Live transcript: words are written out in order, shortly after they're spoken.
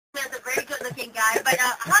interesting guy. But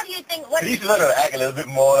how do you think? What? He's got to act a little bit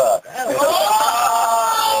more. He's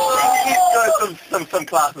got some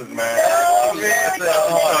classes, man.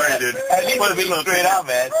 Sorry, dude. At least want to be straight out,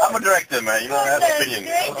 man. I'm a director, man. You know, I have opinions.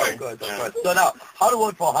 Of course. So now, how to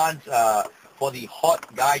vote for Hans for the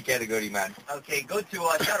hot guy category, man? Okay, go to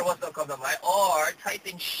shoutawards.com.my or type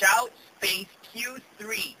in shout space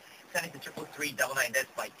Q3. Send it to 33399. That's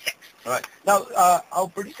by text. All right. Now, our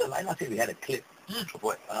producer Lila said we had a clip. This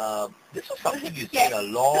was something you said a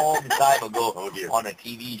long time ago on a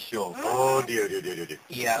TV show. Oh, dear.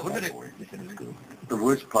 Yeah, we're going to listen to this. The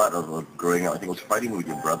worst part of growing up, I think, was fighting with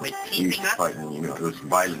your brother. We used to fight, and, you know, it was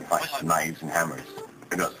violent fights, knives and hammers.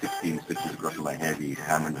 I got 16 stitches across my head. He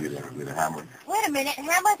hammered with a hammer. Wait a minute,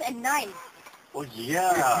 hammers and knives. Oh,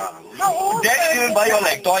 yeah. How old? Dad didn't buy your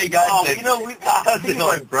like toy guns. Oh, you know,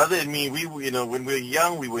 my brother and me, you know, when we were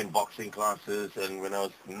young, we were in boxing classes, and when I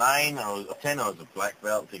was 10, I was a black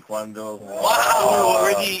belt, taekwondo. Wow. We were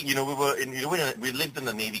already, you know, we lived in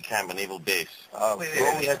a Navy camp, a naval base. All we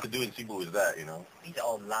had to do in Cebu was that, you know. These are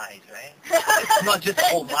all lies, right? It's not just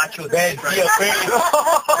all macho Dad, things, be afraid.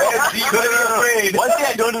 Be afraid. One thing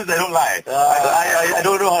I don't do is I don't lie. I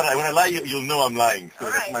don't know how to. When I lie, you'll know I'm lying. So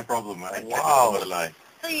that's Right. my problem. I Wow. don't know how to lie.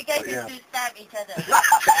 So you guys used to stab each other.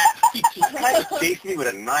 He tried to chase me with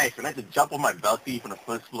a knife, and I had to jump on my balcony from the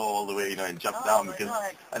first floor all the way, you know, and jump down my because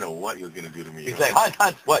God. I don't know what he was going to do to me. He's like,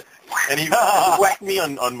 Hans, what? And he whacked me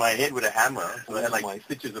on my head with a hammer, so I had like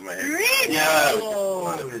stitches in my head. Really? Yeah. Oh,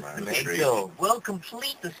 Okay, Crazy. so we'll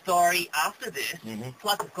complete the story after this.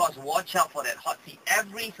 Plus, of course, watch out for that hot seat.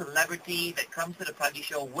 Every celebrity that comes to the Pagi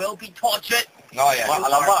Show will be tortured. Oh, yeah.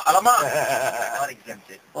 Alamak. Not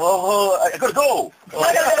exempted. Oh, I gotta go.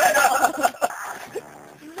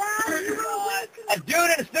 A dude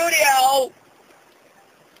in the studio.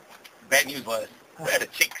 Bad news was, where are the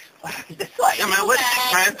chicks? That's right. Yeah, man, what's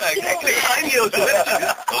man? Exactly. I knew it.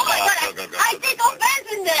 Oh my God, I take offense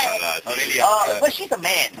in that. Oh, really? But she's a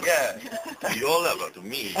man. Yeah. You all have up to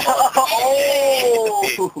me. Oh.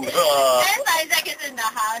 10 seconds in the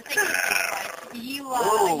house. You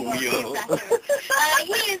are.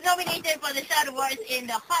 He is nominated for the Shout Awards in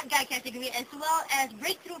the Hot Guy category as well as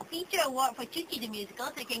Breakthrough Feature Award for Chuchi the Musical.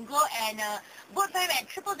 So you can go and vote for him at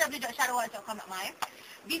www.shoutawards.com.my.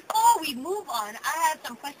 Before we move on, I have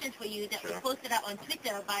some questions for you that were posted up on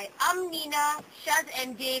Twitter by Amnina, Shaz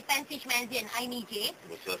MJ, Fanfish Manzi, and Aini J.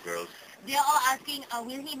 What's up, girls? They're all asking,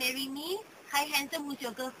 will he marry me? Hi, handsome, who's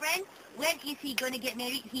your girlfriend? When is he going to get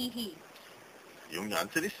married? He. You want me to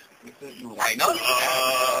answer this? Why not?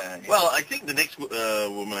 Well, I think the next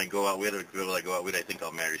woman I go out with, or girl I go out with, I think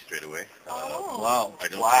I'll marry straight away. Wow. I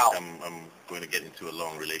don't think I'm going to get into a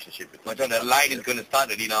long relationship with But on the line is going to start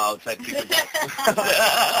already now outside people. No,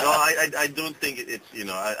 I don't think it's, you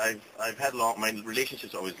know, I've had my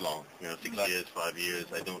relationships are always long, you know, 6 years, 5 years.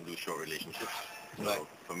 I don't do short relationships. So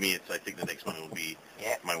for me, I think the next one will be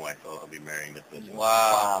my wife. I'll be marrying that person.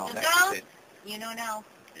 Wow. The girl, you know now.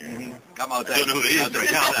 Yeah. Come I outside. don't know who it is right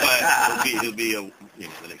now, but it'll be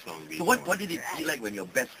the next one will be. So what did it feel like when your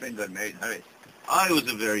best friend got married, Harris? It was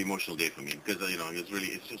a very emotional day for me because, you know, it's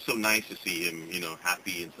just so nice to see him, you know,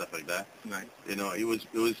 happy and stuff like that. Right. You know, it was,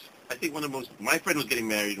 I think my friend was getting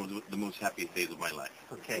married was the most happiest days of my life.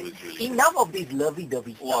 Okay. It was really Enough of these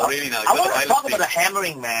lovey-dovey stuff. Oh, really now? I want to talk about the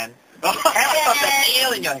hammering, man. Hammering of the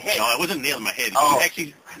nail in your head. No, it wasn't nail in my head. Oh. He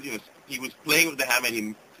actually, you know, he was playing with the hammer and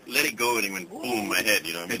he let it go and it went boom, my head,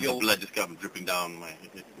 you know. I mean, the blood just kept dripping down my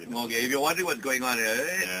head. You know. Okay, if you're wondering what's going on here,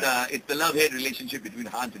 it's the love-hate relationship between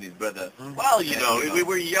Hans and his brother. Well, you know, we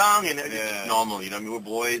were young and it's just normal, you know. I mean, we're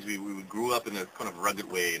boys. We grew up in a kind of rugged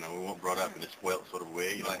way, you know. We weren't brought up in a spoiled sort of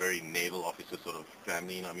way, you know, very naval officer sort of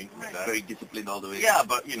family, you know what I mean? Like that. Very disciplined all the way. Yeah,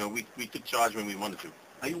 but, you know, we took charge when we wanted to.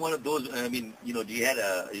 Are you one of those, I mean, you know, do you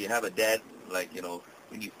have a dad, like, you know,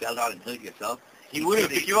 when you fell down and hurt yourself? He wouldn't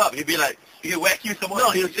pick you up. He'd be like, He'll whack you somewhere? no,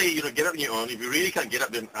 he'll say, you know, get up on your own. If you really can't get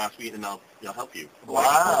up, then ask me and I'll help you.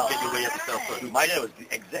 Wow. Get your way up yourself first. My dad was the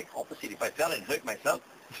exact opposite. If I fell and hurt myself,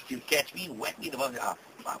 he'll catch me, whack me, the one,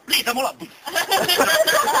 please, I'm all up. For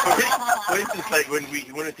instance, like when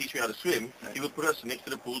he wanted to teach me how to swim, he would put us next to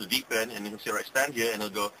the pool, the deep end, and he'll say, right, stand here, and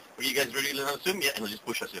he'll go, are you guys ready to learn how to swim? Yeah, and he'll just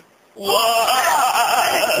push us in.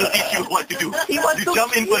 Wow! He'll teach you what to do. He was You so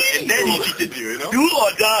jump in first, sweet. and then he teaches you, you know? Do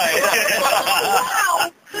or die. Wow.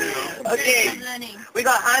 Okay, Learning. we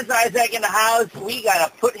got Hans Isaac in the house. We got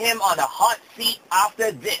to put him on a hot seat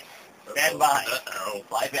after this. Stand by. Uh-oh.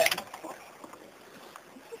 5X.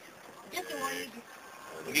 Just to warn you.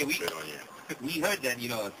 Okay, Straight on, yeah. we heard that, you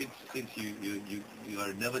know, since you are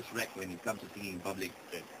a nervous wreck when it comes to singing in public,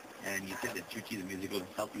 and you said that Chuchi the musical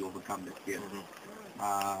helped you overcome that fear.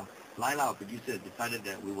 Laila, our producer, decided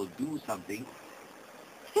that we will do something.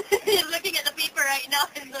 He's looking at the paper right now.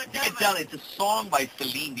 He's so You can nervous. tell it's a song by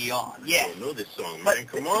Celine Dion. Yes. I know this song, But- man.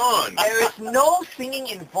 Come on. There is no singing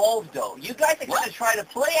involved, though. You guys are going to try to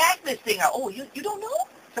play act this thing out. Oh, you don't know?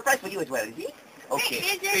 Surprise for you as well, is it? Okay.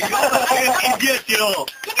 Hey, is Hey, it? yes, yo.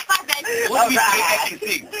 Give me 5 minutes. What do we Alright. actually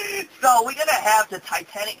sing? So we're going to have the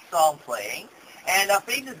Titanic song playing. And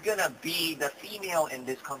Faith is going to be the female in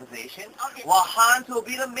this conversation, Okay. while Hans will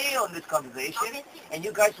be the male in this conversation, Okay. and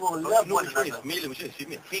you guys will love one another. Male, which one is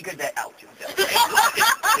female? Figure that out yourself.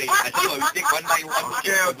 Hey, I tell you what, we take one by one.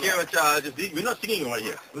 Okay, we're not singing right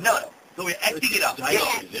here. No. So we're acting it out.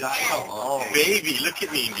 Dialogue, is it? Oh. Baby, look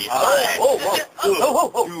at me in the Oh, eye.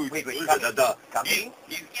 Oh. Wait, coming.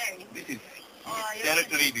 Scary. This is Oh, you're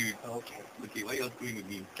territory, dude. Okay. Okay, what are you doing with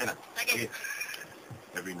me? Can I? Okay.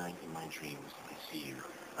 Every night in my dreams, I see you.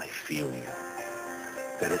 I feel you.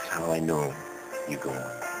 That is how I know you go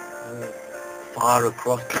on. Far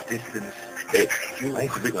across the distance. Hey,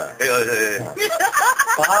 nice big laugh.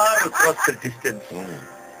 Far across the distance. Mm.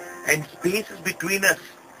 And spaces between us.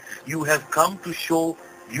 You have come to show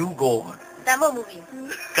you go on. Tamil movie.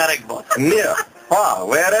 Correct, boss. Near, far,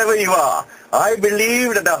 wherever you are, I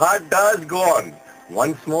believe that the heart does go on.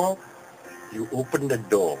 Once more, you open the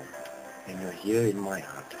door, and you're here in my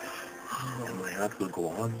heart. And my heart will go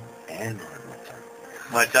on and on, Macha.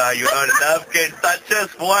 Macha, you know, love can touch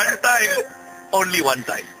us one time. Only one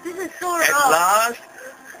time. This is so At wrong. last,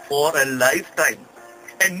 for a lifetime.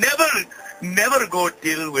 And never go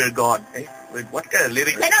till we're gone. Hey, wait, what kind of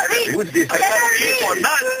lyrics? Cannot read. Who's this? I can't read for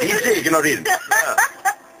none. DJ, you cannot read. Yeah.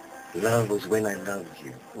 Love was when I loved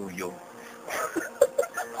you. Oh, yo.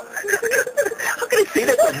 How can I say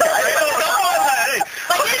that to a guy? I know, come on, man.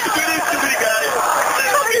 How can you do this to me, guys?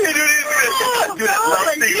 How can you do this? Do that love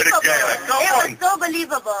thing with a guy. Like, come It on. was so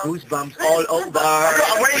believable. Goosebumps all over.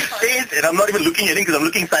 I'm wearing shades and I'm not even looking at him because I'm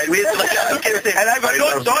looking sideways. Like, I'm looking at it, and I've got no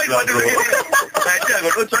choice but to look at it. Actually, I've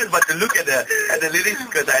got no choice but to look at the lyrics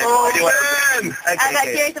because I Oh, what. man. I got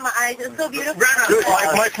Okay. tears in my eyes. It was so beautiful. Dude,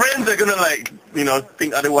 my friends are gonna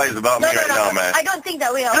think otherwise about me right now, man. I don't think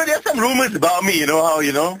that way. You know, there's some rumors about me, how.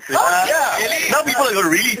 Yeah. Now people are gonna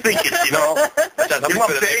really think it, Some people what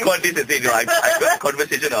I'm saying? record this and say, I've got a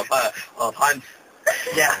conversation of Hans.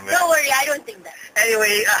 Yeah. Don't worry, I don't think that.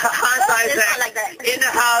 Anyway, Hans It's not Isaac like that. in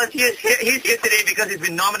the house. He's here today because he's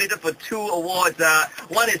been nominated for 2 awards.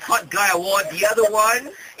 One is Hot Guy Award. The other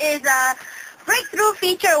one Is Breakthrough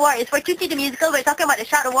Feature Award. It's for Cuti the Musical. We're talking about the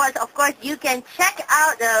Shout Awards. Of course, you can check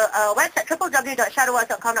out the website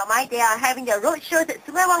www.shoutawards.com.my. They are having their road shows at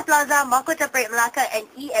Sungai Wang Plaza, Mahkota Parade Melaka, and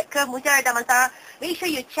E at Kerr Mutiara Damansara. Make sure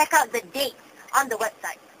you check out the dates on the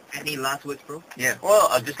website. Any last words, bro? Yeah. Well,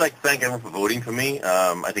 I'd just like to thank everyone for voting for me.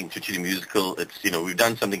 I think Chuchi the Musical, we've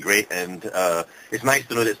done something great, and it's nice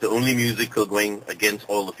to know that it's the only musical going against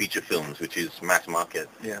all the feature films, which is mass market.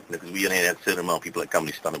 Yeah. Because we only had a certain amount of people that come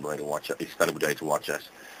to Istana Budaya to watch us.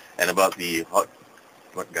 And about the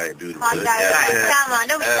what guy dude? Hot guy, sama,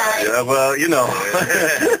 no bisa. Yeah, well,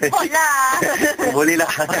 Hola. Boleh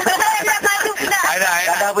lah. Baru pula.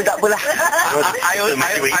 Tak apa lah.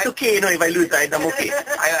 It's okay, if I lose, I'm okay.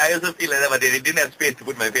 I also feel like that, but they didn't have space to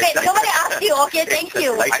put my face. Hey, nobody asked you. Okay, thank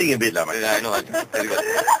you. Lighting a bit, lah, man. I know.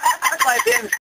 That's why I